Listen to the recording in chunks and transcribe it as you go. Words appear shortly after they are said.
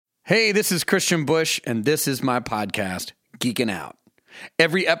Hey, this is Kristian Bush, and this is my podcast, Geeking Out.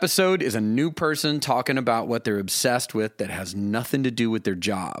 Every episode is a new person talking about what they're obsessed with that has nothing to do with their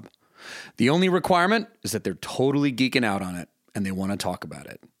job. The only requirement is that they're totally geeking out on it, and they want to talk about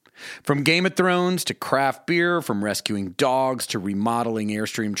it. From Game of Thrones to craft beer, from rescuing dogs to remodeling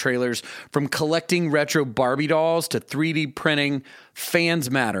Airstream trailers, from collecting retro Barbie dolls to 3D printing,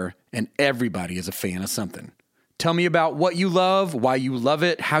 fans matter, and everybody is a fan of something. Tell me about what you love, why you love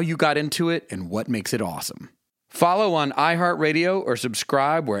it, how you got into it, and what makes it awesome. Follow on iHeartRadio or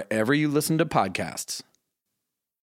subscribe wherever you listen to podcasts.